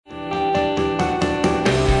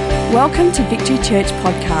Welcome to Victory Church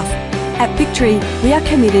Podcast. At Victory, we are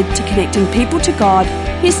committed to connecting people to God,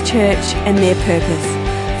 His church and their purpose.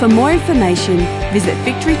 For more information, visit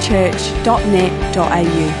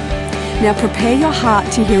victorychurch.net.au. Now prepare your heart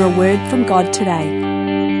to hear a word from God today.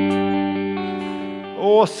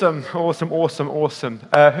 Awesome. Who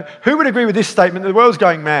would agree with this statement? The world's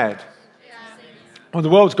going mad. Well, the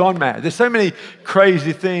world's gone mad. There's so many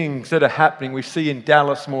crazy things that are happening. We see in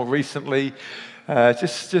Dallas more recently,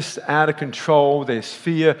 just out of control. There's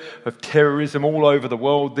fear of terrorism all over the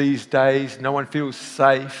world these days. No one feels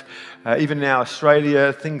safe. Even in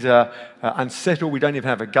Australia, things are unsettled. We don't even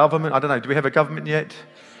have a government. I don't know, do we have a government yet?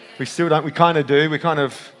 We still don't. We kind of do. We're kind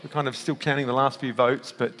of still counting the last few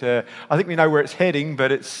votes, but I think we know where it's heading.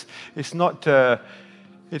 But it's not.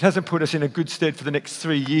 It hasn't put us in a good stead for the next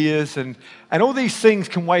 3 years, and all these things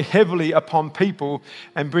can weigh heavily upon people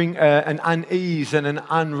and bring an unease and an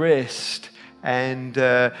unrest. And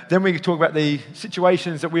then we can talk about the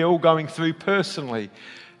situations that we're all going through personally,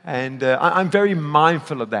 and I'm very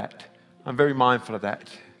mindful of that.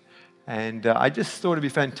 And I just thought it'd be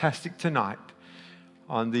fantastic tonight,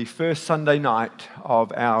 on the first Sunday night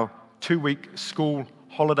of our 2-week school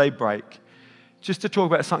holiday break, just to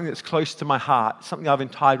talk about something that's close to my heart, something I've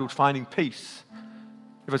entitled Finding Peace.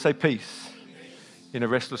 If I say peace in a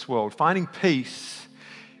restless world. Finding peace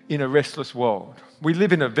in a restless world. We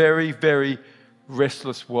live in a very, very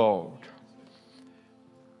restless world.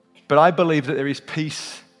 But I believe that there is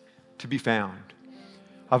peace to be found.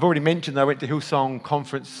 I've already mentioned that I went to Hillsong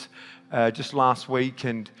Conference just last week,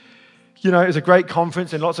 and you know, it was a great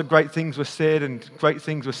conference and lots of great things were said and great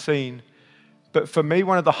things were seen. But for me,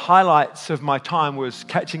 one of the highlights of my time was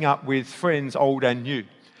catching up with friends, old and new.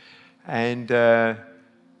 And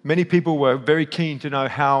many people were very keen to know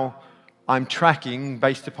how I'm tracking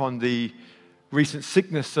based upon the recent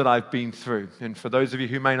sickness that I've been through. And for those of you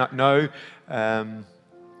who may not know,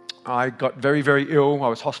 I got very, very ill. I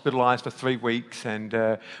was hospitalized for 3 weeks, and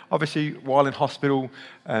obviously while in hospital,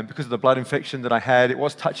 because of the blood infection that I had, it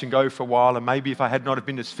was touch and go for a while, and maybe if I had not have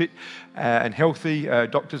been as fit and healthy,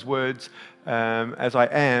 doctor's words, as I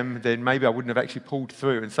am, then maybe I wouldn't have actually pulled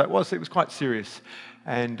through. And so it was quite serious.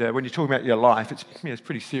 And when you're talking about your life, it's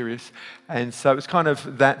pretty serious. And so it was kind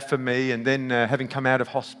of that for me. And then having come out of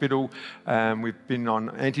hospital, we've been on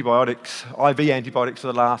antibiotics, IV antibiotics for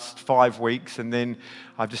the last 5 weeks. And then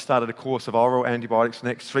I've just started a course of oral antibiotics for the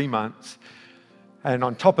next 3 months. And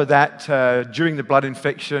on top of that, during the blood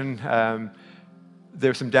infection, there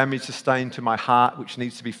was some damage sustained to my heart, which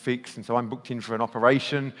needs to be fixed. And so I'm booked in for an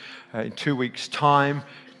operation in 2 weeks' time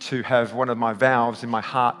to have one of my valves in my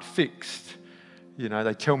heart fixed. You know,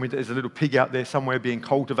 they tell me that there's a little pig out there somewhere being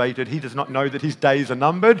cultivated. He does not know that his days are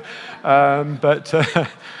numbered.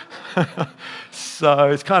 So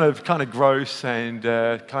it's kind of gross and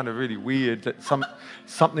kind of really weird that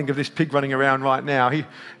something of this pig running around right now, he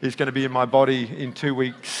is going to be in my body in 2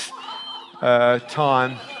 weeks'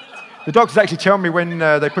 time. The doctors actually tell me when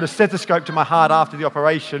they put a stethoscope to my heart after the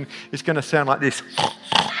operation, it's going to sound like this.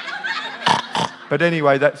 But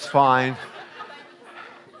anyway, that's fine.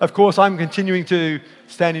 Of course, I'm continuing to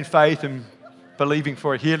stand in faith and believing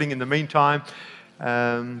for a healing in the meantime.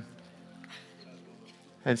 And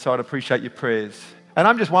so I'd appreciate your prayers. And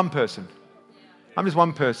I'm just one person.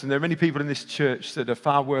 There are many people in this church that are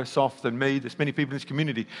far worse off than me. There's many people in this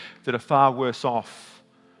community that are far worse off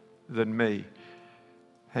than me.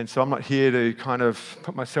 And so I'm not here to kind of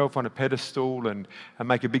put myself on a pedestal and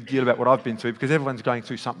make a big deal about what I've been through, because everyone's going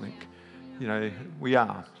through something. You know, we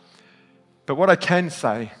are. But what I can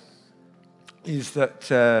say is that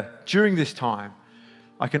during this time,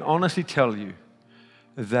 I can honestly tell you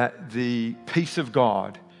that the peace of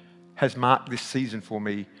God has marked this season for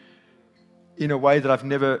me in a way that I've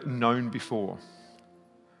never known before.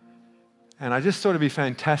 And I just thought it'd be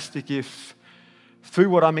fantastic if, through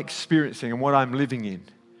what I'm experiencing and what I'm living in,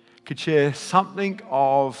 could share something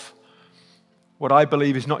of what I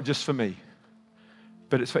believe is not just for me,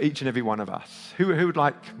 but it's for each and every one of us. Who would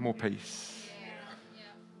like more peace?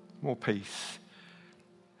 More peace.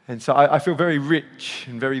 And so I feel very rich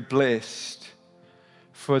and very blessed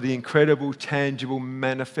for the incredible, tangible,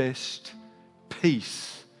 manifest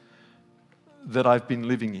peace that I've been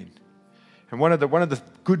living in. And one of the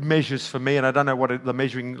good measures for me, and I don't know what the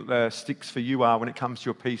measuring sticks for you are when it comes to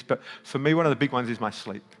your peace, but for me, one of the big ones is my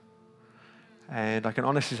sleep. And I can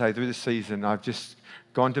honestly say through this season, I've just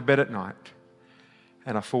gone to bed at night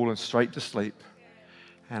and I've fallen straight to sleep.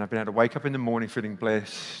 And I've been able to wake up in the morning feeling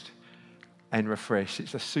blessed and refreshed.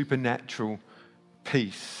 It's a supernatural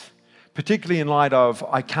peace. particularly in light of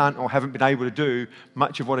I can't or haven't been able to do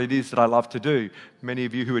much of what it is that I love to do. Many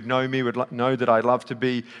of you who would know me would know that I love to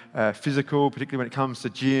be physical, particularly when it comes to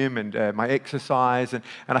gym and my exercise, and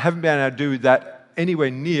I haven't been able to do that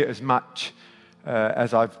anywhere near as much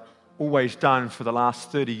as I've always done for the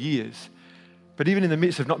last 30 years. But even in the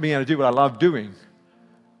midst of not being able to do what I love doing,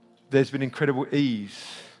 there's been incredible ease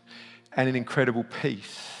and an incredible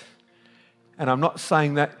peace. And I'm not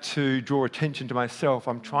saying that to draw attention to myself.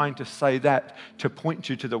 I'm trying to say that to point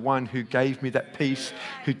you to the one who gave me that peace,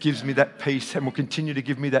 who gives me that peace, and will continue to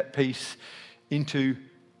give me that peace into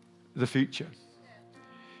the future.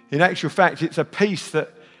 In actual fact, it's a peace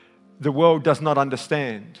that the world does not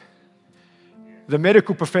understand. The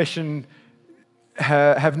medical profession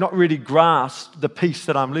have not really grasped the peace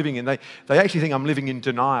that I'm living in. They actually think I'm living in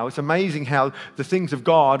denial. It's amazing how the things of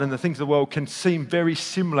God and the things of the world can seem very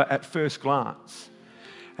similar at first glance.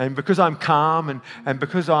 And because I'm calm and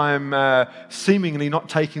because I'm seemingly not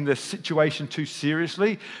taking the situation too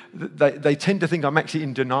seriously, they tend to think I'm actually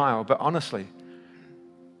in denial. But honestly,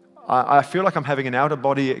 I feel like I'm having an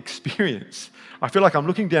out-of-body experience. I feel like I'm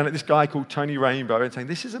looking down at this guy called Tony Rainbow and saying,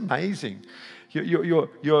 this is amazing.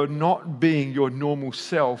 You're not being your normal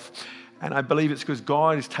self. And I believe it's because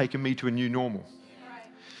God has taken me to a new normal.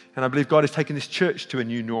 And I believe God has taken this church to a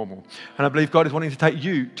new normal. And I believe God is wanting to take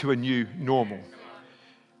you to a new normal.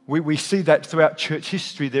 We see that throughout church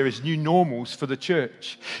history. There is new normals for the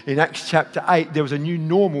church. In Acts chapter 8, there was a new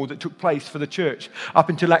normal that took place for the church. Up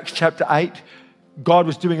until Acts chapter 8, God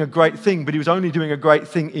was doing a great thing, but he was only doing a great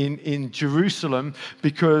thing in Jerusalem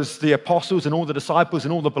because the apostles and all the disciples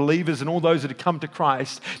and all the believers and all those that had come to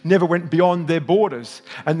Christ never went beyond their borders.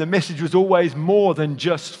 And the message was always more than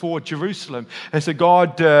just for Jerusalem. And so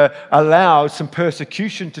God allowed some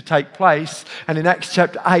persecution to take place. And in Acts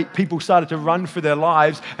chapter 8, people started to run for their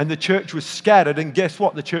lives and the church was scattered. And guess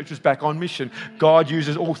what? The church was back on mission. God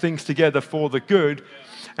uses all things together for the good.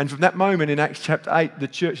 And from that moment in Acts chapter 8, the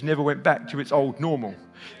church never went back to its old normal.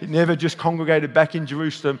 It never just congregated back in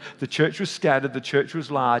Jerusalem. The church was scattered, the church was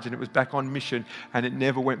large, and it was back on mission, and it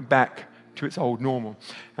never went back to its old normal.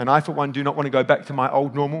 And I, for one, do not want to go back to my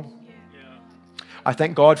old normal. I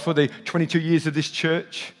thank God for the 22 years of this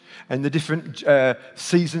church and the different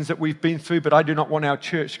seasons that we've been through, but I do not want our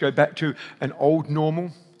church to go back to an old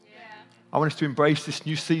normal. I want us to embrace this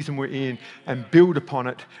new season we're in and build upon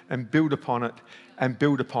it and build upon it and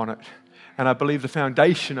build upon it. And I believe the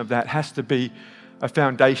foundation of that has to be a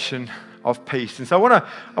foundation of peace. And so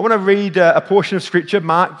I want to read a portion of Scripture,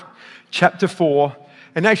 Mark chapter 4.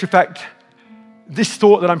 In actual fact, this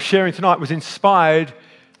thought that I'm sharing tonight was inspired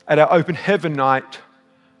at our Open Heaven night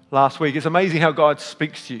last week. It's amazing how God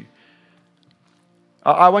speaks to you.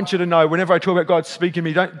 I want you to know, whenever I talk about God speaking to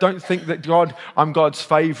me, don't think that I'm God's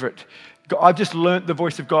favorite. I've just learnt the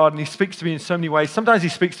voice of God, and he speaks to me in so many ways. Sometimes he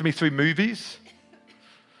speaks to me through movies.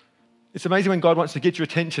 It's amazing when God wants to get your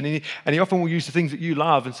attention, and he often will use the things that you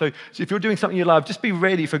love. And so if you're doing something you love, just be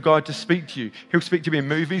ready for God to speak to you. He'll speak to me in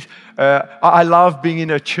movies. I love being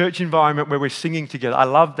in a church environment where we're singing together. I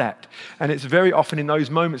love that. And it's very often in those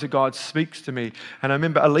moments that God speaks to me. And I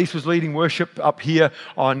remember Elise was leading worship up here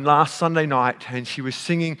on last Sunday night, and she was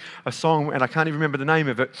singing a song, and I can't even remember the name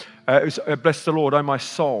of it. It was Bless the Lord, Oh My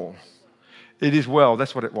Soul. It is well,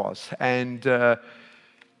 that's what it was. And there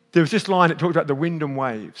was this line that talked about the wind and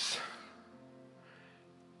waves.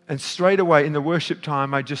 And straight away in the worship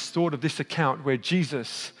time, I just thought of this account where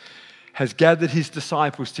Jesus has gathered his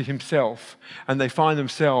disciples to himself and they find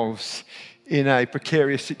themselves in a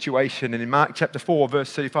precarious situation. And in Mark chapter 4,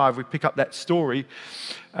 verse 35, we pick up that story.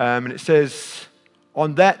 And it says,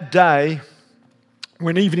 on that day,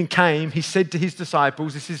 when evening came, he said to his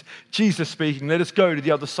disciples, this is Jesus speaking, let us go to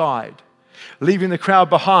the other side. Leaving the crowd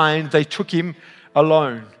behind, they took him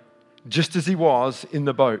alone, just as he was in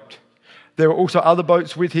the boat. There were also other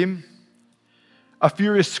boats with him. A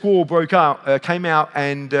furious squall came out,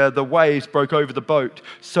 and the waves broke over the boat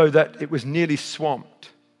so that it was nearly swamped.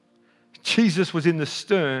 Jesus was in the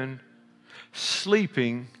stern,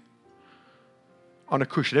 sleeping on a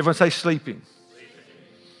cushion. Everyone say sleeping.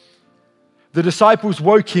 The disciples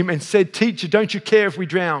woke him and said, "Teacher, don't you care if we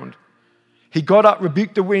drowned?" He got up,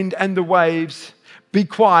 rebuked the wind and the waves. "Be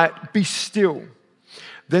quiet, be still."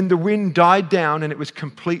 Then the wind died down and it was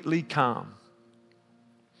completely calm.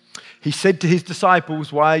 He said to his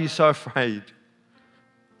disciples, "Why are you so afraid?"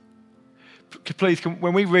 Please,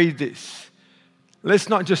 when we read this, let's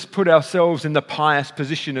not just put ourselves in the pious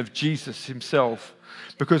position of Jesus himself,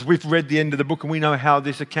 because we've read the end of the book and we know how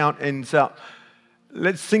this account ends up.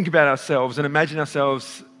 Let's think about ourselves and imagine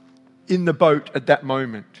ourselves in the boat at that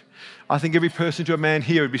moment. I think every person to a man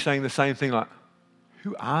here would be saying the same thing, like,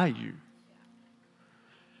 who are you?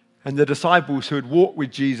 And the disciples who had walked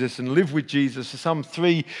with Jesus and lived with Jesus for some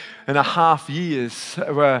 3.5 years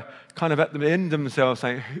were kind of at the end of themselves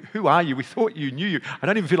saying, who are you? We thought you knew you. I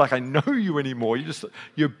don't even feel like I know you anymore.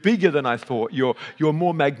 You're bigger than I thought. You're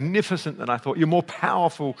more magnificent than I thought. You're more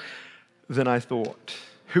powerful than I thought.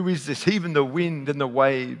 Who is this? Even the wind and the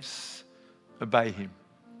waves obey him.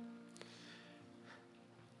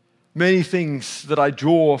 Many things that I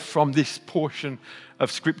draw from this portion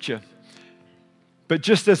of Scripture. But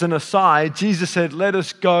just as an aside, Jesus said, let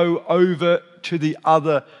us go over to the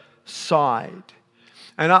other side.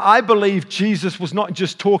 And I believe Jesus was not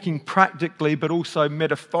just talking practically, but also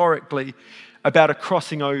metaphorically about a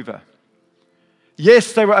crossing over.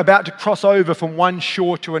 Yes, they were about to cross over from one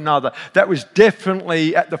shore to another. That was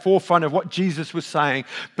definitely at the forefront of what Jesus was saying.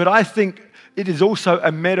 But I think it is also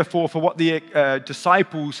a metaphor for what the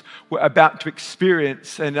disciples were about to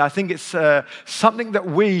experience. And I think it's something that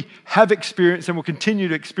we have experienced and will continue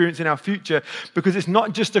to experience in our future, because it's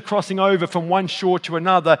not just a crossing over from one shore to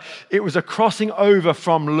another. It was a crossing over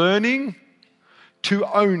from learning to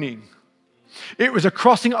owning. It was a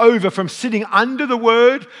crossing over from sitting under the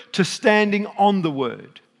Word to standing on the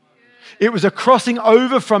Word. It was a crossing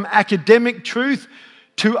over from academic truth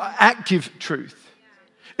to active truth.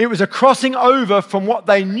 It was a crossing over from what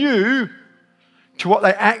they knew to what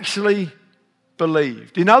they actually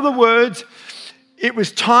believed. In other words, it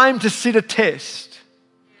was time to sit a test.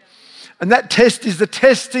 And that test is the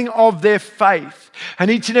testing of their faith. And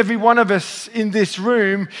each and every one of us in this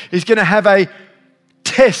room is going to have a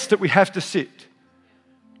test that we have to sit.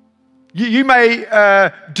 You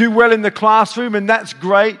may do well in the classroom, and that's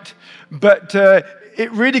great, but it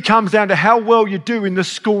really comes down to how well you do in the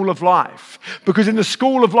school of life. Because in the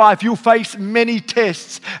school of life, you'll face many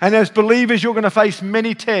tests. And as believers, you're going to face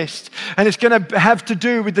many tests. And it's going to have to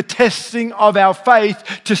do with the testing of our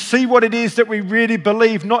faith to see what it is that we really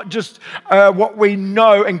believe, not just what we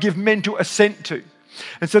know and give mental assent to.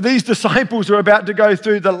 And so these disciples are about to go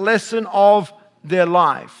through the lesson of their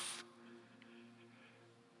life.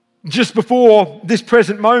 Just before this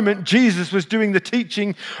present moment, Jesus was doing the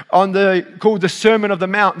teaching called the Sermon of the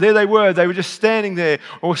Mount. There they were just standing there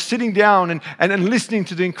or sitting down and listening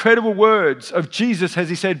to the incredible words of Jesus as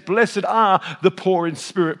he said, blessed are the poor in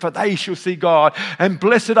spirit, for they shall see God. And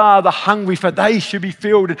blessed are the hungry, for they shall be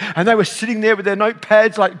filled. And they were sitting there with their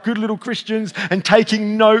notepads like good little Christians and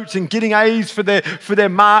taking notes and getting A's for their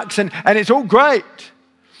marks. And it's all great.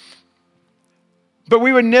 But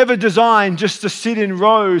we were never designed just to sit in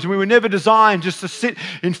rows. We were never designed just to sit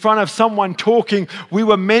in front of someone talking. We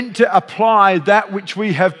were meant to apply that which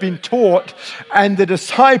we have been taught. And the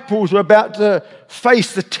disciples were about to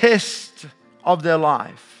face the test of their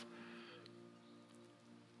life.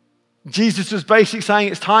 Jesus was basically saying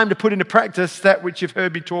it's time to put into practice that which you've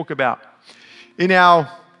heard me talk about. In our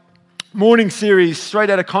morning series, straight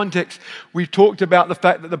out of context, we've talked about the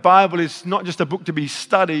fact that the Bible is not just a book to be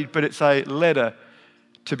studied, but it's a letter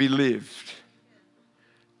to be lived.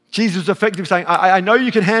 Jesus was effectively saying, I know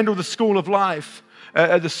you can handle the school of life,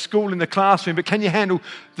 the school in the classroom, but can you handle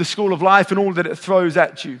the school of life and all that it throws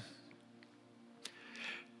at you?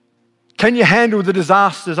 Can you handle the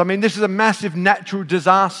disasters? I mean, this is a massive natural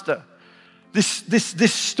disaster.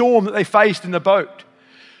 This storm that they faced in the boat.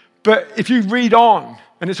 But if you read on,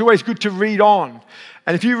 and it's always good to read on,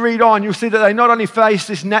 and if you read on, you'll see that they not only face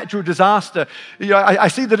this natural disaster. I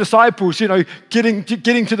see the disciples, getting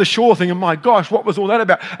to the shore thinking, my gosh, what was all that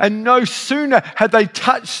about? And no sooner had they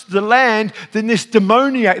touched the land than this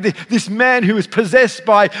demoniac, this man who was possessed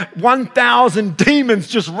by 1,000 demons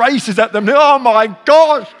just races at them. Oh my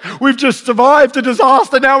gosh, we've just survived a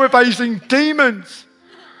disaster. Now we're facing demons.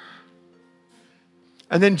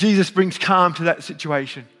 And then Jesus brings calm to that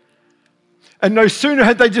situation. And no sooner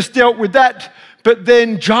had they just dealt with that, but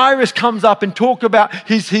then Jairus comes up and talk about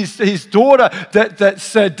his daughter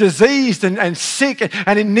that's diseased and sick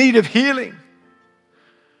and in need of healing.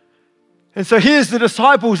 And so here's the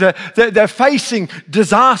disciples, they're facing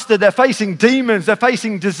disaster, they're facing demons, they're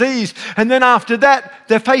facing disease, and then after that,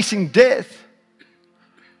 they're facing death.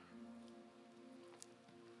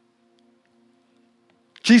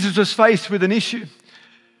 Jesus was faced with an issue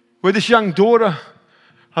where this young daughter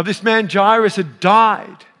of this man Jairus had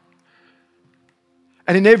died.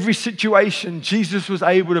 And in every situation, Jesus was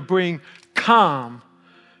able to bring calm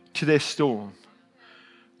to their storm.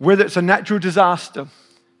 Whether it's a natural disaster,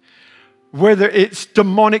 whether it's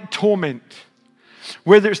demonic torment,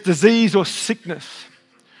 whether it's disease or sickness,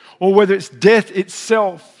 or whether it's death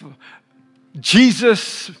itself,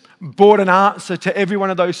 Jesus brought an answer to every one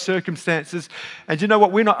of those circumstances. And you know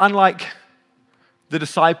what? We're not unlike the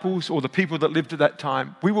disciples or the people that lived at that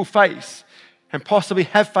time, we will face and possibly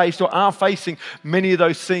have faced or are facing many of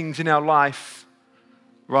those things in our life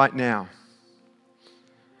right now.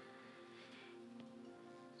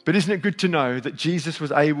 But isn't it good to know that Jesus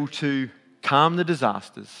was able to calm the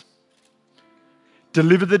disasters,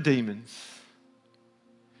 deliver the demons,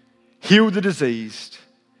 heal the diseased,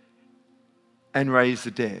 and raise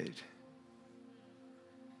the dead?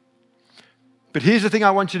 But here's the thing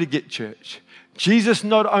I want you to get, church. Jesus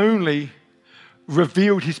not only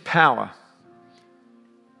revealed his power,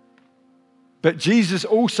 but Jesus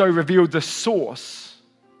also revealed the source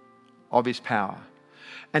of his power.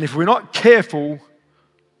 And if we're not careful,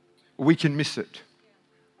 we can miss it.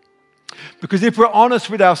 Because if we're honest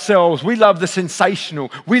with ourselves, we love the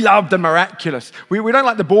sensational. We love the miraculous. We don't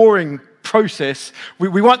like the boring process.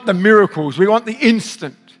 We want the miracles. We want the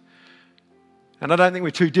instant. And I don't think we're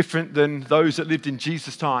too different than those that lived in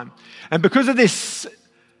Jesus' time. And because of this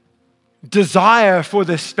desire for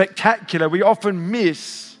the spectacular, we often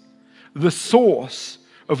miss the source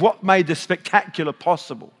of what made the spectacular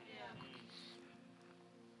possible.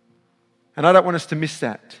 And I don't want us to miss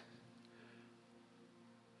that.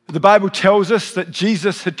 The Bible tells us that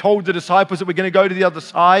Jesus had told the disciples that we're going to go to the other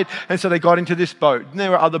side, and so they got into this boat. And there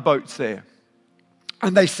were other boats there.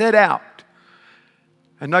 And they set out.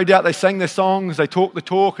 And no doubt they sang their songs, they talked the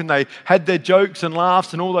talk, and they had their jokes and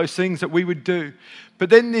laughs and all those things that we would do. But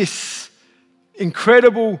then this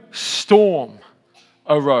incredible storm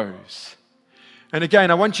arose. And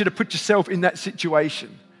again, I want you to put yourself in that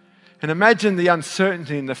situation. And imagine the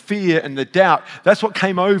uncertainty and the fear and the doubt. That's what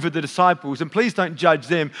came over the disciples. And please don't judge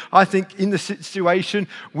them. I think in the situation,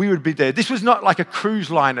 we would be there. This was not like a cruise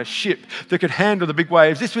liner ship that could handle the big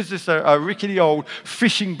waves. This was just a rickety old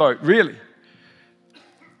fishing boat, really.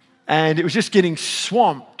 And it was just getting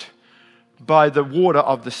swamped by the water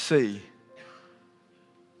of the sea.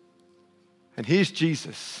 And here's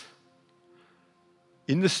Jesus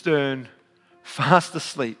in the stern, fast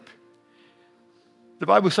asleep. The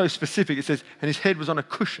Bible's so specific, it says, and his head was on a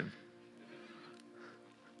cushion.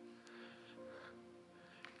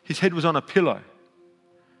 His head was on a pillow.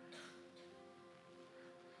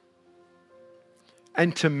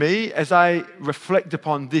 And to me, as I reflect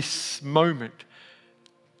upon this moment,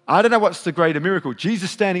 I don't know what's the greater miracle, Jesus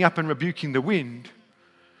standing up and rebuking the wind,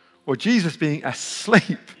 or Jesus being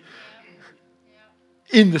asleep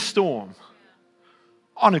in the storm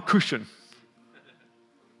on a cushion.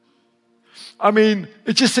 I mean,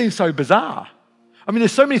 it just seems so bizarre. I mean,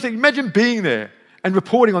 there's so many things. Imagine being there and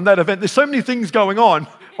reporting on that event. There's so many things going on.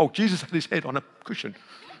 Oh, Jesus had his head on a cushion.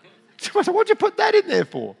 So what'd you put that in there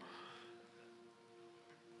for?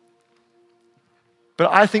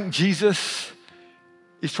 But I think Jesus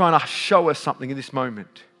is trying to show us something in this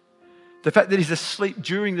moment. The fact that he's asleep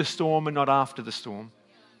during the storm and not after the storm.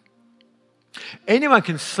 Anyone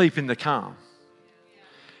can sleep in the calm.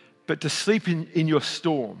 But to sleep in your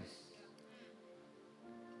storm.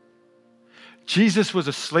 Jesus was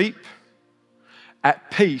asleep, at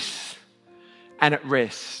peace, and at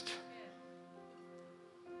rest.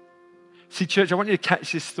 See, church, I want you to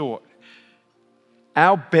catch this thought.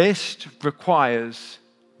 Our best requires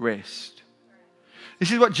rest.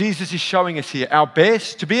 This is what Jesus is showing us here. Our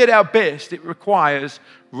best, to be at our best, it requires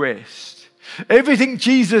rest. Everything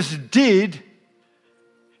Jesus did,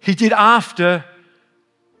 he did after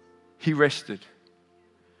he rested.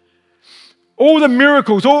 All the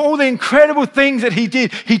miracles, all the incredible things that he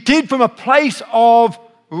did from a place of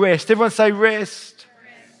rest. Everyone say rest.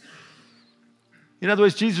 In other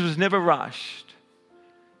words, Jesus was never rushed.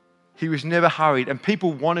 He was never hurried. And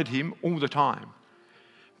people wanted him all the time.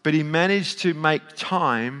 But he managed to make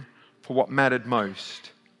time for what mattered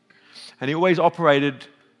most. And he always operated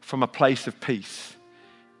from a place of peace.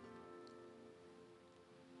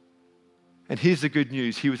 And here's the good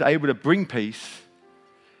news. He was able to bring peace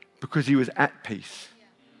because he was at peace.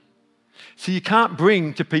 So you can't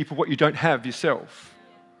bring to people what you don't have yourself.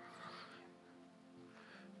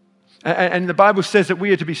 And the Bible says that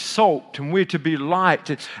we are to be salt and we're to be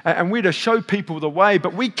light and we're to show people the way,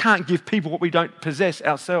 but we can't give people what we don't possess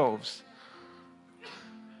ourselves.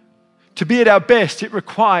 To be at our best, it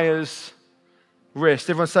requires rest.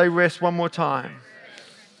 Everyone say rest one more time.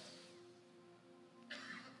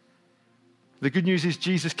 The good news is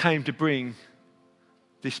Jesus came to bring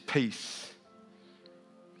this peace.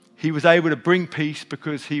 He was able to bring peace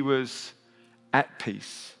because he was at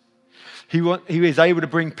peace. He was able to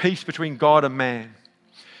bring peace between God and man.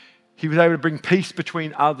 He was able to bring peace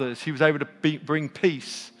between others. He was able to bring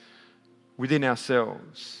peace within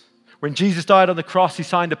ourselves. When Jesus died on the cross, he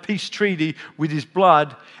signed a peace treaty with his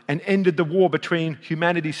blood and ended the war between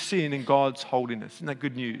humanity's sin and God's holiness. Isn't that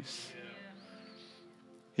good news?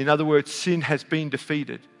 In other words, sin has been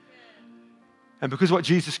defeated. And because of what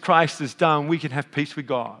Jesus Christ has done, we can have peace with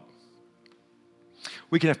God.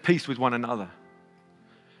 We can have peace with one another.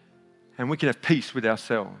 And we can have peace with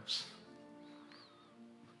ourselves.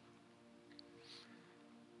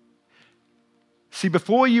 See,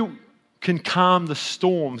 before you can calm the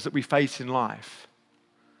storms that we face in life,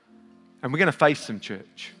 and we're going to face them,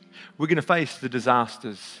 church. We're going to face the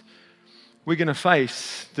disasters. We're going to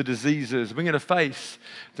face the diseases. We're going to face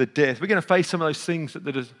the death. We're going to face some of those things that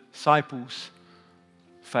the disciples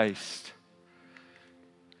faced.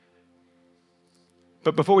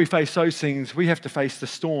 But before we face those things, we have to face the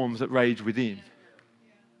storms that rage within.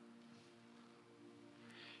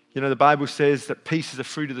 You know, the Bible says that peace is a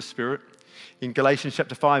fruit of the Spirit. In Galatians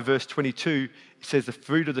chapter 5, verse 22, it says the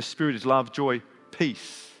fruit of the Spirit is love, joy,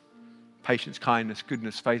 peace, patience, kindness,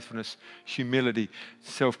 goodness, faithfulness, humility,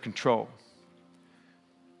 self-control.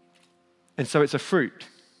 And so it's a fruit.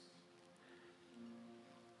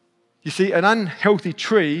 You see, an unhealthy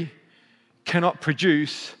tree cannot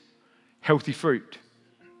produce healthy fruit.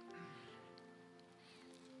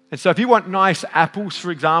 And so if you want nice apples,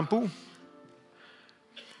 for example,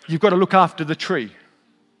 you've got to look after the tree.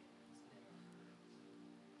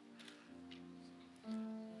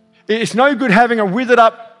 It's no good having a withered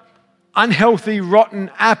up, unhealthy, rotten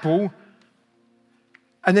apple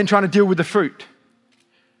and then trying to deal with the fruit.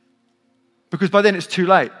 Because by then it's too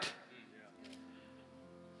late.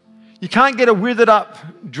 You can't get a withered up,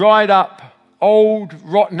 dried up, old,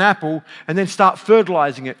 rotten apple and then start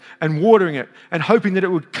fertilizing it and watering it and hoping that it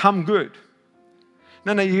would come good.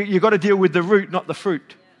 No, you've got to deal with the root, not the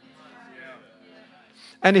fruit.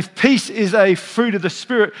 And if peace is a fruit of the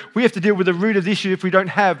Spirit, we have to deal with the root of the issue if we don't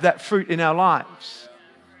have that fruit in our lives.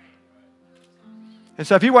 And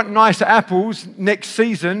so if you want nicer apples next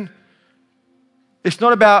season, it's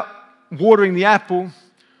not about watering the apple.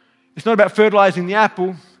 It's not about fertilizing the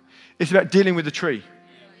apple. It's about dealing with the tree.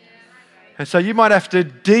 And so you might have to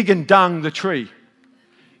dig and dung the tree.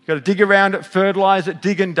 You've got to dig around it, fertilize it,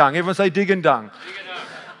 dig and dung. Everyone say dig and dung. Dig and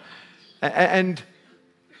dung. And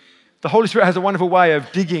the Holy Spirit has a wonderful way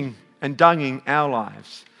of digging and dunging our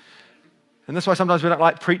lives. And that's why sometimes we don't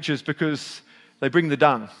like preachers, because they bring the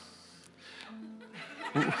dung.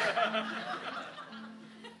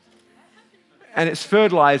 And it's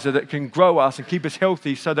fertilizer that can grow us and keep us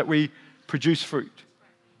healthy so that we produce fruit.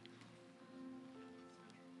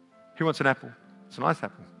 Who wants an apple? It's a nice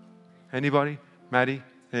apple. Anybody? Maddie?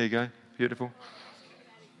 There you go. Beautiful.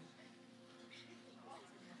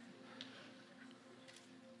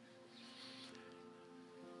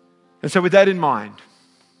 And so with that in mind,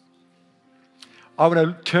 I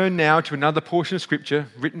want to turn now to another portion of Scripture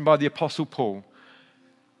written by the Apostle Paul.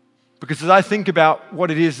 Because as I think about what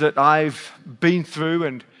it is that I've been through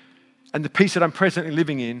and the peace that I'm presently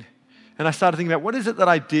living in, and I started thinking about what is it that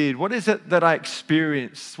I did? What is it that I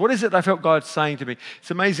experienced? What is it that I felt God saying to me?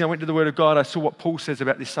 It's amazing. I went to the Word of God. I saw what Paul says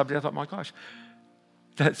about this subject. I thought, my gosh,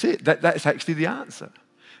 that's it. That's actually the answer.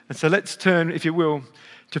 And so let's turn, if you will,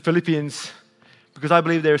 to Philippians, because I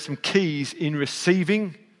believe there are some keys in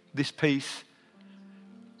receiving this peace,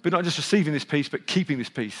 but not just receiving this peace, but keeping this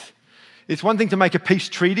peace. It's one thing to make a peace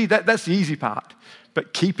treaty. That's the easy part.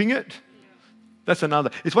 But keeping it, that's another.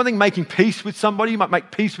 It's one thing making peace with somebody. You might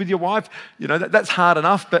make peace with your wife. You know, that's hard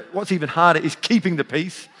enough. But what's even harder is keeping the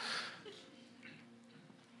peace.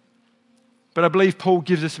 But I believe Paul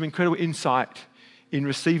gives us some incredible insight in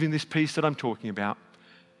receiving this peace that I'm talking about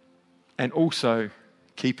and also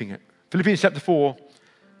keeping it. Philippians chapter 4,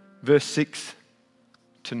 verse 6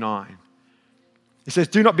 to 9. It says,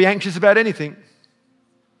 "Do not be anxious about anything,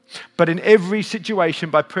 but in every situation,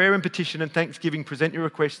 by prayer and petition and thanksgiving, present your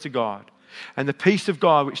requests to God. And the peace of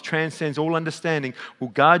God, which transcends all understanding, will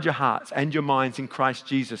guard your hearts and your minds in Christ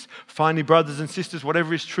Jesus. Finally, brothers and sisters,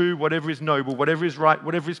 whatever is true, whatever is noble, whatever is right,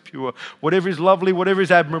 whatever is pure, whatever is lovely, whatever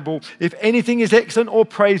is admirable, if anything is excellent or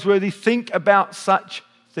praiseworthy, think about such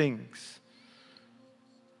things.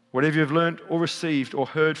 Whatever you have learned or received or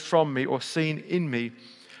heard from me or seen in me,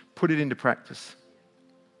 put it into practice.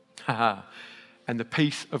 And the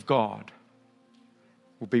peace of God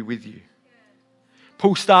will be with you."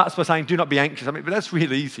 Paul starts by saying, do not be anxious. I mean, but that's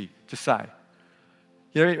really easy to say.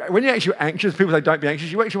 You know, when you're actually anxious, people say, don't be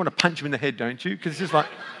anxious. You actually want to punch them in the head, don't you? Because it's just like,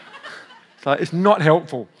 it's not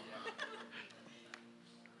helpful.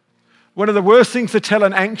 One of the worst things to tell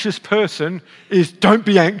an anxious person is, don't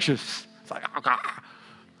be anxious. It's like, oh, God.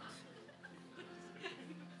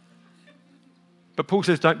 But Paul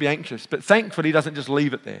says, don't be anxious. But thankfully, he doesn't just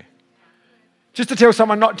leave it there. Just to tell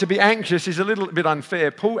someone not to be anxious is a little bit unfair.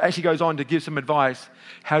 Paul actually goes on to give some advice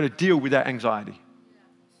how to deal with that anxiety.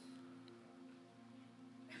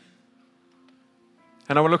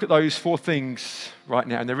 And I want to look at those 4 things right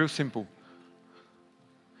now, and they're real simple.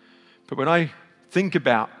 But when I think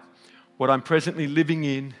about what I'm presently living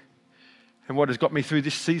in and what has got me through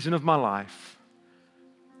this season of my life,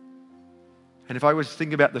 and if I was to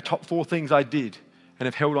think about the top 4 things I did and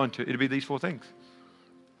have held on to, it'd be these 4 things.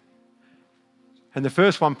 And the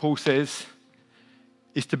first one, Paul says,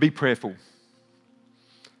 is to be prayerful.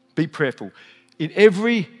 Be prayerful. In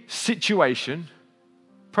every situation,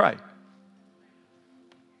 pray.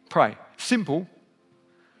 Pray. Simple,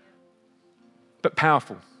 but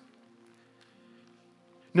powerful.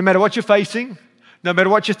 No matter what you're facing, no matter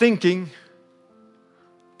what you're thinking,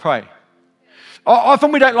 pray.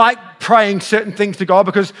 Often we don't like praying certain things to God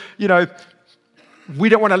because, we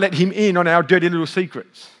don't want to let him in on our dirty little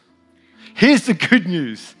secrets. Here's the good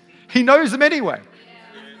news. He knows them anyway.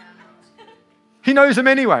 He knows them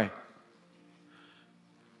anyway.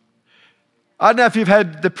 I don't know if you've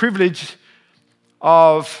had the privilege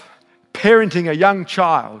of parenting a young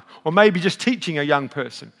child or maybe just teaching a young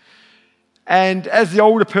person. And as the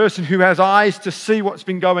older person who has eyes to see what's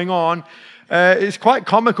been going on, it's quite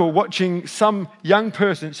comical watching some young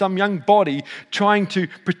person, some young body trying to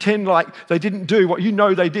pretend like they didn't do what you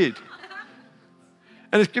know they did.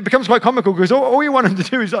 And it becomes quite comical because all you want them to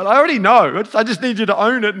do is, I already know. I just need you to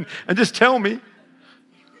own it and just tell me.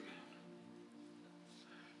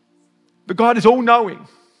 But God is all-knowing.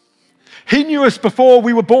 He knew us before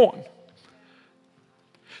we were born.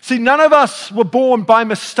 See, none of us were born by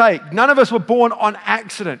mistake. None of us were born on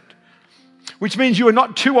accident, which means you are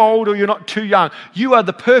not too old or you're not too young. You are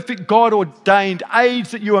the perfect God-ordained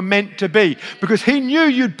age that you are meant to be because He knew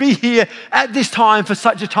you'd be here at this time for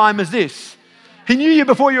such a time as this. He knew you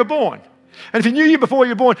before you were born. And if He knew you before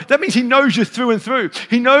you were born, that means He knows you through and through.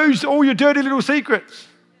 He knows all your dirty little secrets.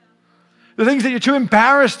 The things that you're too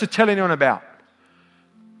embarrassed to tell anyone about.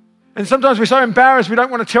 And sometimes we're so embarrassed we don't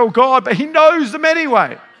want to tell God, but He knows them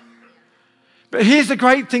anyway. But here's the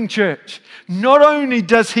great thing, church. Not only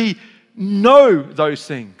does He know those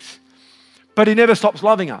things, but He never stops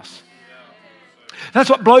loving us. That's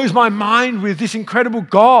what blows my mind with this incredible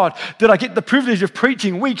God that I get the privilege of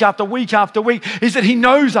preaching week after week after week, is that He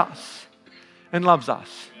knows us and loves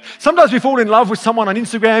us. Sometimes we fall in love with someone on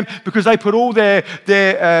Instagram because they put all their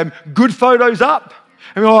good photos up.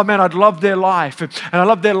 And oh man, I'd love their life and I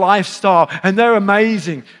love their lifestyle and they're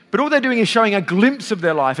amazing. But all they're doing is showing a glimpse of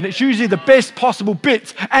their life and it's usually the best possible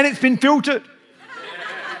bits and it's been filtered.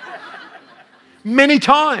 Many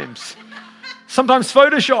times. Sometimes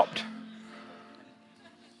photoshopped.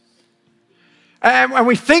 And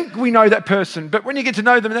we think we know that person, but when you get to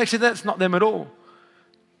know them, actually that's not them at all.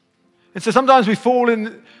 And so sometimes we fall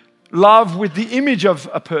in love with the image of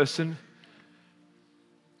a person.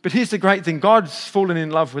 But here's the great thing. God's fallen in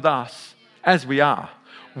love with us as we are,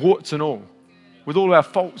 warts and all, with all our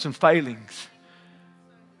faults and failings.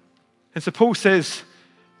 And so Paul says,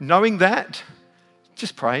 knowing that,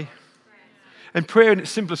 just pray. And prayer in its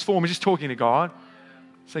simplest form is just talking to God.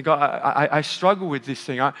 Say, God, I struggle with this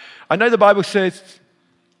thing. I know the Bible says,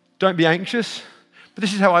 don't be anxious, but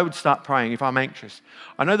this is how I would start praying if I'm anxious.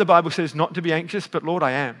 I know the Bible says not to be anxious, but Lord,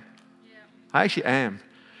 I am. Yeah. I actually am.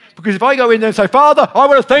 Because if I go in there and say, Father, I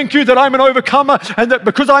want to thank you that I'm an overcomer, and that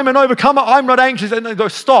because I'm an overcomer, I'm not anxious, and they go,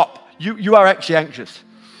 stop, you are actually anxious.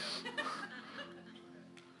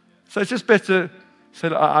 So it's just better to say,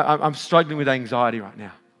 I'm struggling with anxiety right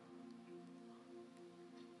now.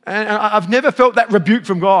 And I've never felt that rebuke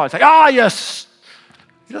from God. It's like, yes.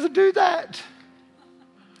 He doesn't do that.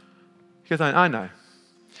 He goes, I know.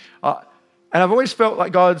 And I've always felt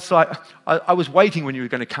like God's like, I was waiting when you were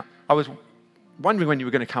going to come. I was wondering when you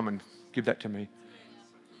were going to come and give that to me.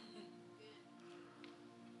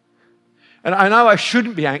 And I know I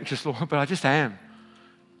shouldn't be anxious, Lord, but I just am.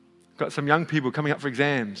 I've got some young people coming up for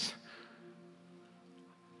exams.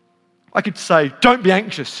 I could say, don't be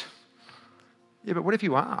anxious. Yeah, but what if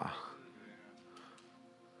you are?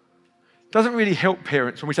 It doesn't really help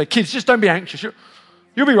parents when we say, kids, just don't be anxious.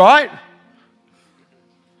 You'll be right.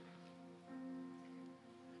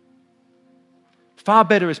 Far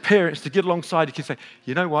better as parents to get alongside your kids and say,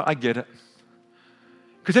 you know what, I get it.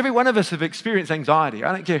 Because every one of us have experienced anxiety.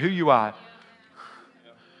 I don't care who you are.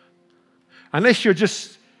 Unless you're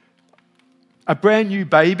just a brand new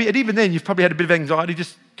baby, and even then you've probably had a bit of anxiety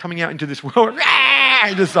just coming out into this world.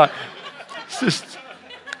 Just like...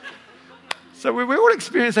 So we all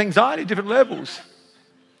experience anxiety at different levels.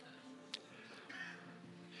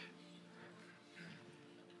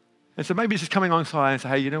 And so maybe it's just coming alongside and say,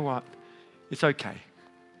 hey, you know what? It's okay.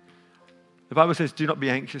 The Bible says, do not be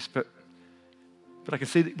anxious, but I can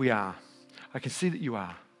see that we are. I can see that you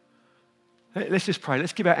are. Let's just pray.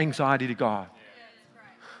 Let's give our anxiety to God.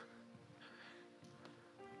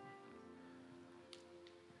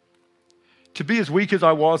 To be as weak as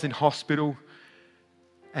I was in hospital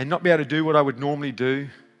and not be able to do what I would normally do,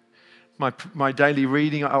 my daily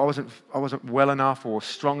reading, I wasn't well enough or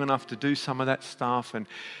strong enough to do some of that stuff,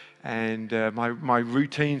 and my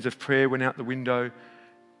routines of prayer went out the window.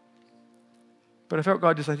 But I felt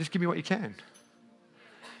God just say, just give me what you can.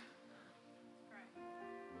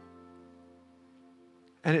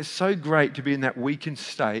 And it's so great to be in that weakened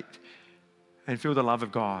state and feel the love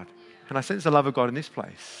of God. And I sense the love of God in this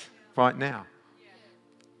place right now.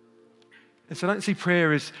 And so I don't see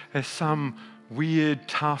prayer as some weird,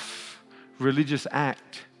 tough, religious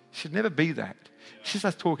act. It should never be that. It's just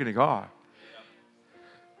us talking to God.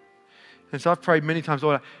 And so I've prayed many times,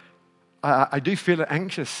 Lord, I do feel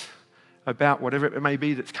anxious about whatever it may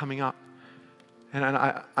be that's coming up. And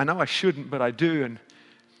I know I shouldn't, but I do. And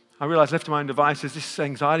I realize left to my own devices, this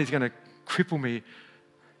anxiety is going to cripple me.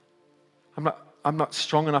 I'm not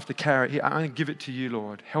strong enough to carry it. I'm going to give it to you,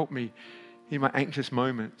 Lord. Help me in my anxious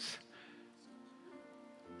moments.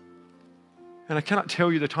 And I cannot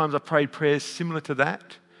tell you the times I've prayed prayers similar to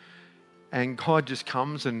that, and God just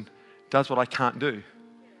comes and does what I can't do.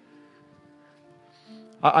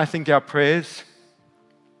 I think our prayers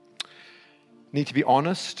need to be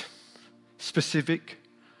honest, specific,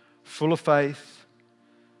 full of faith,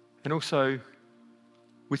 and also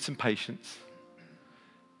with some patience.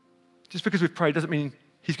 Just because we've prayed doesn't mean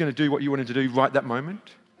He's going to do what you want Him to do right that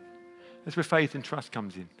moment. That's where faith and trust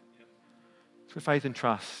comes in. That's where faith and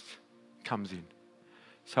trust comes in.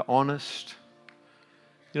 So honest.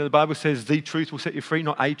 You know, the Bible says the truth will set you free,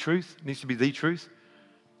 not a truth. It needs to be the truth.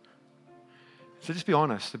 So just be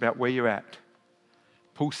honest about where you're at.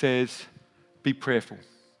 Paul says, be prayerful.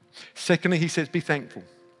 Secondly, he says, be thankful.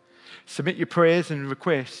 Submit your prayers and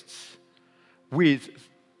requests with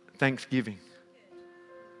thanksgiving.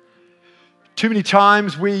 Too many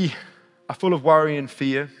times we are full of worry and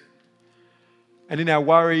fear. And in our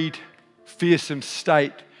worried, fearsome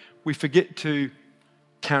state, we forget to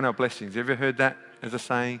count our blessings. Have you ever heard that as a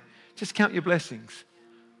saying? Just count your blessings.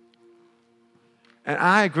 And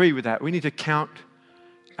I agree with that. We need to count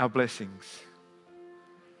our blessings.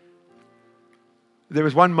 There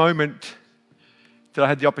was one moment that I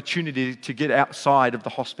had the opportunity to get outside of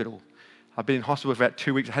the hospital. I've been in hospital for about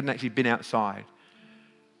 2 weeks. I hadn't actually been outside.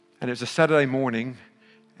 And it was a Saturday morning,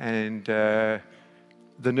 and the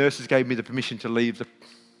nurses gave me the permission to leave the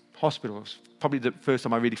hospital. It was probably the first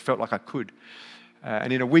time I really felt like I could.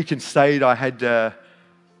 And in a weakened state, I had a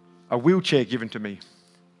wheelchair given to me.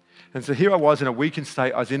 And so here I was in a weakened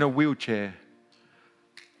state. I was in a wheelchair,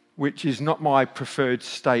 which is not my preferred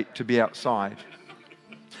state to be outside.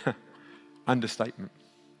 Understatement.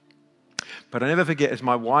 But I never forget, as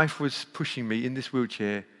my wife was pushing me in this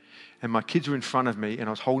wheelchair and my kids were in front of me and I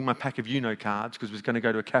was holding my pack of Uno cards because I was going to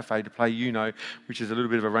go to a cafe to play Uno, which is a little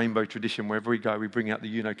bit of a rainbow tradition. Wherever we go, we bring out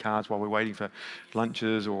the Uno cards while we're waiting for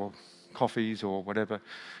lunches or coffees or whatever.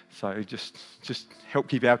 So just help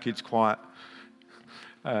keep our kids quiet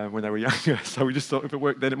when they were younger. So we just thought if it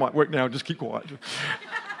worked then, it might work now. Just keep quiet.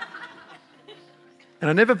 And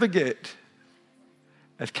I never forget,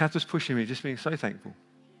 as Kath was pushing me, just being so thankful.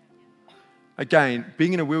 Again,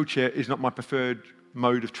 being in a wheelchair is not my preferred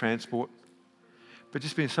mode of transport, but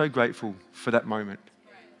just being so grateful for that moment.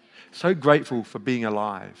 So grateful for being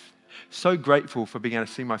alive. So grateful for being able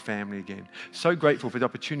to see my family again. So grateful for the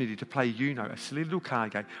opportunity to play Uno, a silly little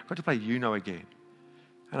card game. I got to play Uno again.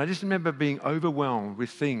 And I just remember being overwhelmed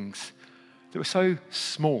with things that were so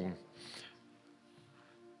small,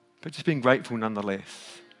 but just being grateful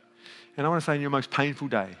nonetheless. And I want to say, in your most painful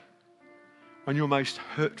day, on your most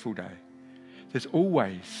hurtful day, there's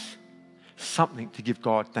always something to give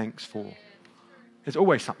God thanks for. There's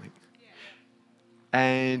always something.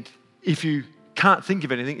 And if you can't think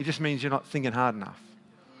of anything, it just means you're not thinking hard enough.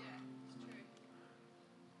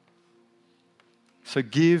 So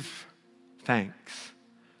give thanks.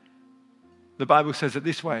 The Bible says it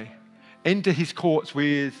this way: enter His courts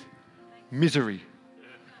with misery.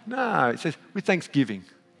 No, it says with thanksgiving.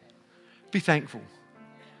 Be thankful.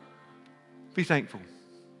 Be thankful.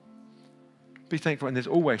 Be thankful, and there's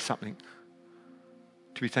always something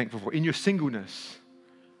to be thankful for. In your singleness,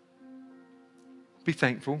 be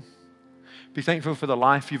thankful. Be thankful for the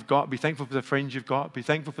life you've got. Be thankful for the friends you've got. Be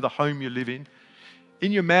thankful for the home you live in.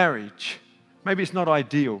 In your marriage, maybe it's not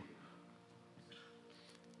ideal,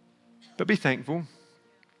 but be thankful.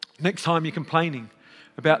 Next time you're complaining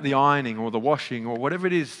about the ironing or the washing or whatever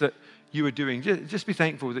it is that you are doing. Just be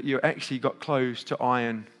thankful that you actually got close to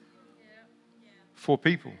iron for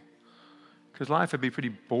people. Because life would be pretty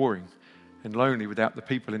boring and lonely without the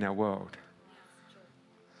people in our world.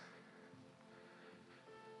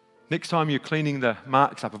 Next time you're cleaning the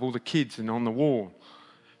marks up of all the kids and on the wall,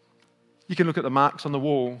 you can look at the marks on the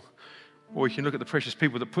wall, or you can look at the precious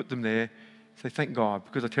people that put them there, say, thank God,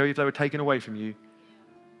 because I tell you, if they were taken away from you,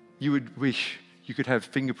 you would wish you could have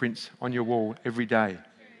fingerprints on your wall every day.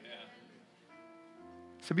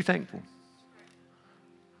 So be thankful.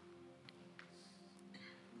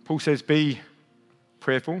 Paul says, be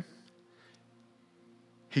prayerful.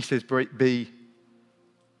 He says, be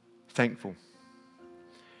thankful.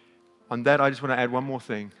 On that, I just want to add one more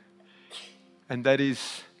thing, and that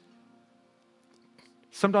is,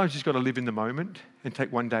 sometimes you just got to live in the moment and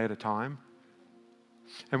take one day at a time.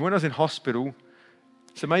 And when I was in hospital,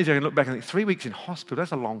 it's amazing, I can look back and think, 3 weeks in hospital,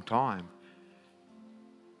 that's a long time.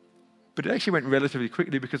 But it actually went relatively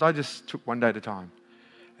quickly because I just took one day at a time.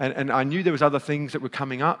 And I knew there was other things that were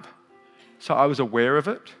coming up, so I was aware of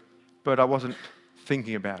it, but I wasn't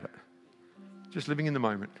thinking about it. Just living in the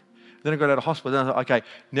moment. Then I got out of hospital, and I thought, okay,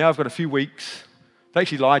 now I've got a few weeks. They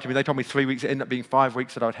actually lied to me. They told me 3 weeks. It ended up being 5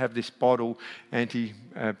 weeks that I would have this bottle,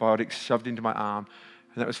 antibiotics, shoved into my arm,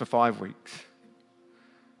 and that was for 5 weeks.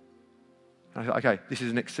 And I thought, okay, this is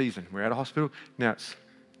the next season. We're out of hospital. Now it's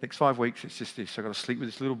next 5 weeks, it's just this. I've got to sleep with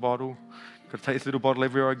this little bottle. I've got to take this little bottle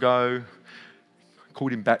everywhere I go. I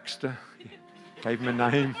called him Baxter. Gave him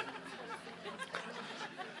a name.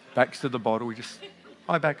 Baxter the bottle. We just,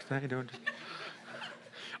 hi Baxter, how you doing?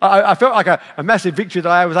 I felt like a massive victory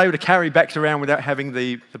that I was able to carry Baxter around without having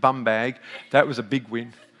the bum bag. That was a big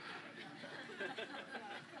win.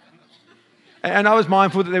 And I was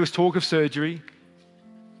mindful that there was talk of surgery,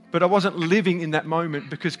 but I wasn't living in that moment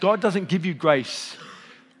because God doesn't give you grace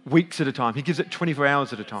weeks at a time. He gives it 24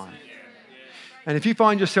 hours at a time. And if you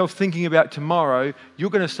find yourself thinking about tomorrow, you're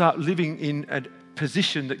going to start living in a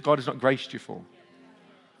position that God has not graced you for.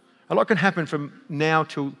 A lot can happen from now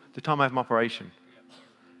till the time I have my operation.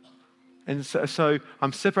 And so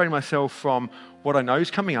I'm separating myself from what I know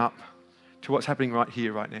is coming up to what's happening right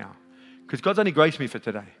here, right now. Because God's only graced me for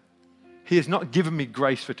today. He has not given me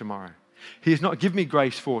grace for tomorrow. He has not given me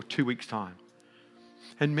grace for 2 weeks' time.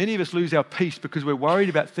 And many of us lose our peace because we're worried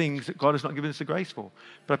about things that God has not given us the grace for.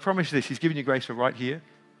 But I promise you this, He's given you grace for right here,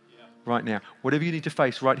 right now. Whatever you need to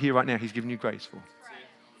face right here, right now, He's given you grace for.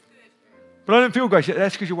 But I don't feel grace yet.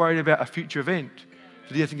 That's because you're worried about a future event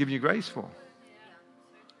that He hasn't given you grace for.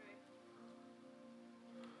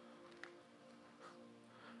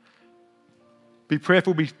 Be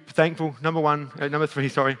prayerful, be thankful. Number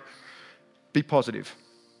three, be positive.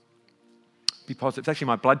 Be positive. It's actually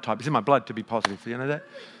my blood type. It's in my blood to be positive. Do you know that?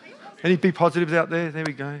 Any B positives out there? There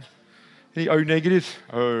we go. Any O negatives?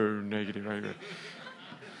 O negative.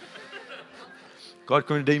 God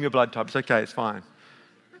can redeem your blood type. It's okay. It's fine.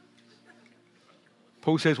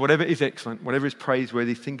 Paul says, whatever is excellent, whatever is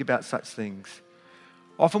praiseworthy, think about such things.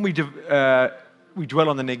 Often we dwell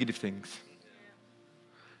on the negative things.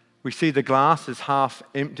 We see the glass as half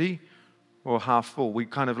empty or half full. We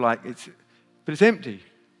kind of but it's empty.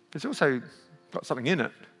 It's also got something in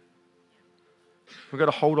it. We've got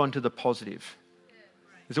to hold on to the positive.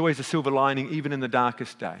 There's always a silver lining, even in the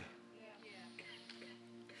darkest day.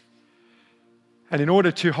 And in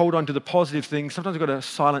order to hold on to the positive things, sometimes we've got to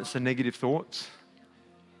silence the negative thoughts.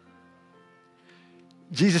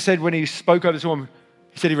 Jesus said when He spoke over the storm,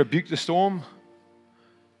 He said He rebuked the storm.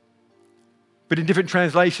 But in different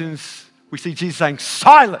translations, we see Jesus saying,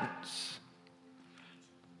 silence.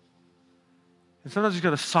 And sometimes you've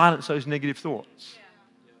got to silence those negative thoughts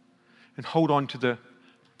and hold on to the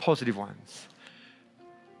positive ones.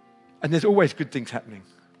 And there's always good things happening.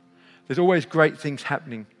 There's always great things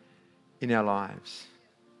happening in our lives.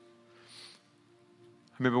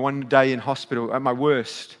 I remember one day in hospital at my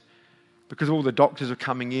worst, because all the doctors were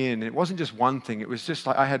coming in. And it wasn't just one thing. It was just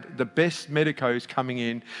like I had the best medicos coming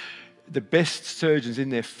in, the best surgeons in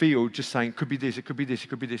their field just saying, it could be this, it could be this, it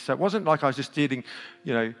could be this. So it wasn't like I was just dealing,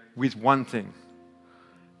 with one thing.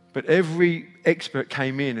 But every expert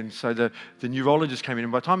came in, and so the neurologist came in,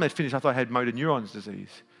 and by the time they'd finished, I thought I had motor neurons disease.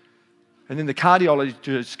 And then the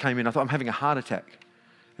cardiologist came in, I thought I'm having a heart attack.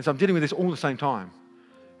 And so I'm dealing with this all at the same time.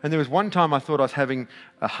 And there was one time I thought I was having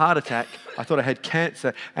a heart attack, I thought I had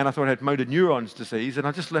cancer, and I thought I had motor neurons disease, and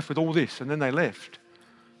I just left with all this, and then they left.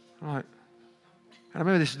 And I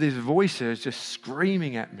remember these voices just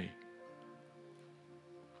screaming at me.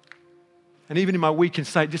 And even in my weakened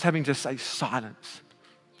state, just having to say, silence.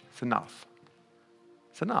 It's enough.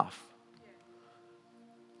 It's enough.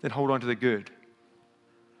 Then hold on to the good.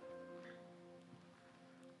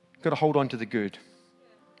 Got to hold on to the good.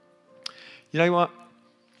 You know what?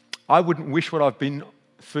 I wouldn't wish what I've been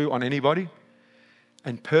through on anybody.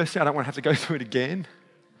 And personally, I don't want to have to go through it again.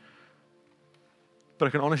 But I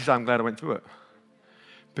can honestly say I'm glad I went through it.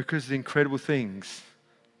 Because of the incredible things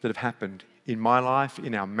that have happened in my life,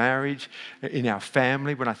 in our marriage, in our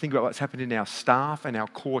family, when I think about what's happened in our staff and our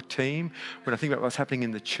core team, when I think about what's happening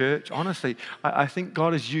in the church, honestly, I think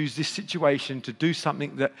God has used this situation to do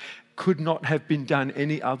something that could not have been done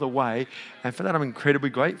any other way. And for that, I'm incredibly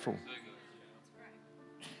grateful.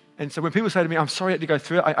 And so when people say to me, I'm sorry I had to go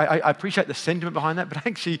through it, I appreciate the sentiment behind that, but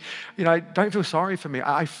actually, don't feel sorry for me.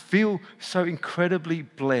 I feel so incredibly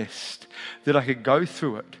blessed that I could go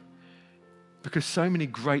through it because so many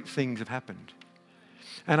great things have happened.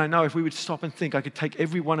 And I know if we would stop and think, I could take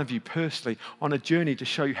every one of you personally on a journey to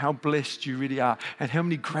show you how blessed you really are and how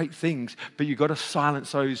many great things, but you've got to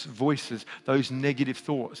silence those voices, those negative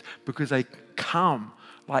thoughts, because they come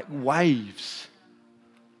like waves.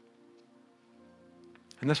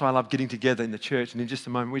 And that's why I love getting together in the church. And in just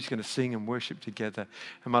a moment, we're just going to sing and worship together.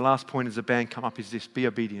 And my last point as the band come up is this: be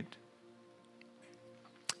obedient.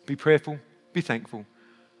 Be prayerful, be thankful,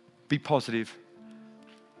 be positive,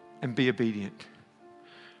 and be obedient.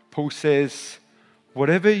 Paul says,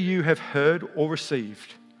 whatever you have heard or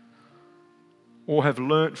received, or have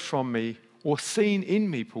learnt from me, or seen in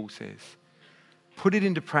me, Paul says, put it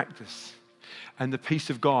into practice, and the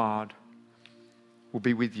peace of God will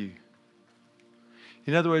be with you.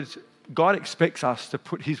 In other words, God expects us to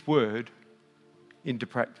put His word into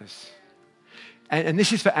practice. And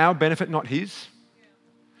this is for our benefit, not His.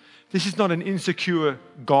 This is not an insecure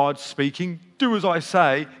God speaking, do as I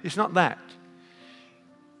say. It's not that.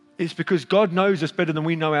 It's because God knows us better than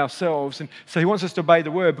we know ourselves. And so He wants us to obey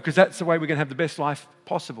the word because that's the way we're going to have the best life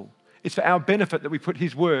possible. It's for our benefit that we put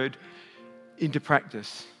His word into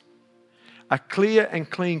practice. A clear and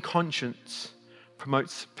clean conscience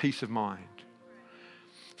promotes peace of mind.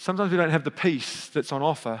 Sometimes we don't have the peace that's on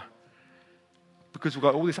offer because we've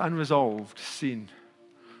got all this unresolved sin,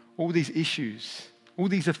 all these issues, all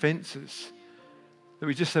these offenses that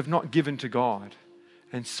we just have not given to God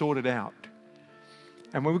and sorted out.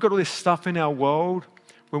 And when we've got all this stuff in our world,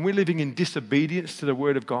 when we're living in disobedience to the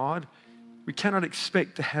Word of God, we cannot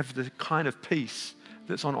expect to have the kind of peace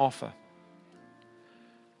that's on offer.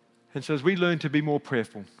 And so as we learn to be more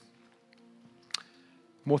prayerful,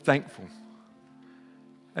 more thankful,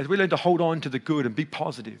 as we learn to hold on to the good and be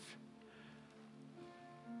positive,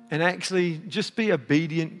 and actually just be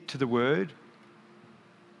obedient to the word.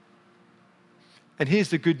 And here's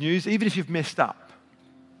the good news, even if you've messed up,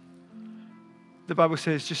 the Bible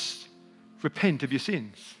says just repent of your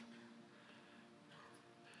sins.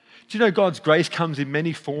 Do you know God's grace comes in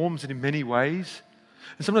many forms and in many ways?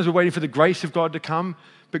 And sometimes we're waiting for the grace of God to come,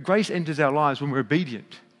 but grace enters our lives when we're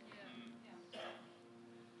obedient.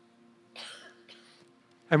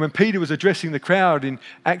 And when Peter was addressing the crowd in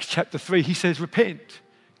Acts chapter 3, he says, repent,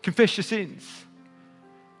 confess your sins.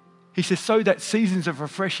 He says, so that seasons of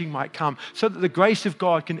refreshing might come, so that the grace of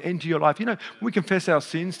God can enter your life. You know, when we confess our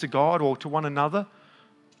sins to God or to one another,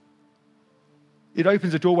 it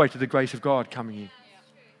opens a doorway to the grace of God coming in.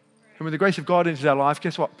 And when the grace of God enters our life,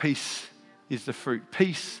 guess what? Peace is the fruit.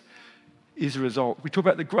 Peace is the result. We talk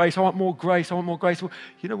about the grace. I want more grace. I want more grace. Well,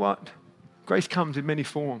 you know what? Grace comes in many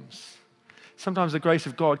forms. Sometimes the grace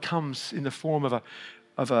of God comes in the form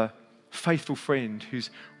of a faithful friend who's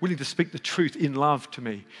willing to speak the truth in love to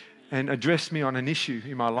me and address me on an issue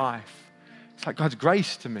in my life. It's like God's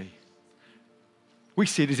grace to me. We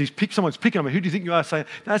see it as someone's picking on me. Who do you think you are? Saying,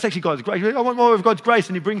 no, that's actually God's grace. I want more of God's grace.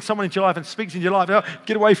 And He brings someone into your life and speaks into your life. Oh,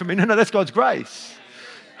 get away from me. No, that's God's grace.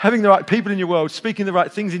 Having the right people in your world, speaking the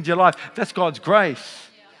right things into your life, that's God's grace.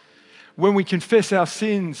 When we confess our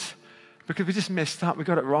sins, because we just messed up, we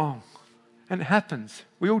got it wrong. And it happens.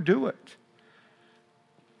 We all do it.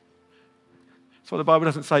 That's why the Bible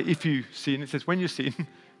doesn't say if you sin. It says when you sin.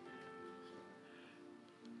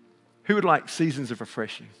 Who would like seasons of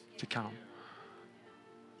refreshing to come?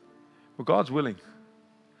 Well, God's willing.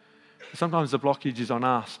 Sometimes the blockage is on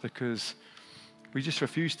us because we just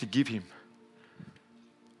refuse to give Him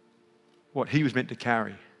what He was meant to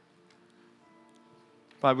carry.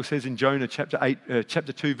 The Bible says in Jonah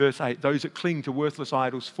chapter 2, verse 8, those that cling to worthless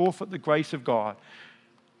idols forfeit the grace of God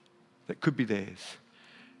that could be theirs.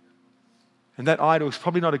 And that idol is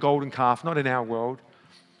probably not a golden calf, not in our world,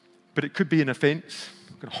 but it could be an offense.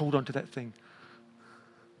 I'm going to hold on to that thing.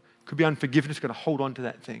 It could be unforgiveness. I'm going to hold on to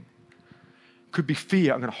that thing. It could be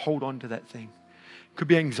fear. I'm going to hold on to that thing. It could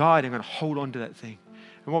be anxiety. I'm going to hold on to that thing.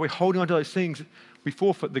 And while we're holding on to those things, we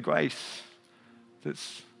forfeit the grace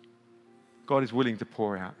that's God is willing to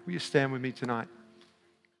pour out. Will you stand with me tonight?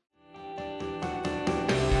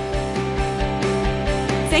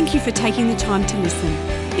 Thank you for taking the time to listen.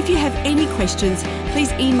 If you have any questions,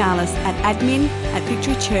 please email us at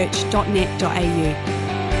admin@victorychurch.net.au.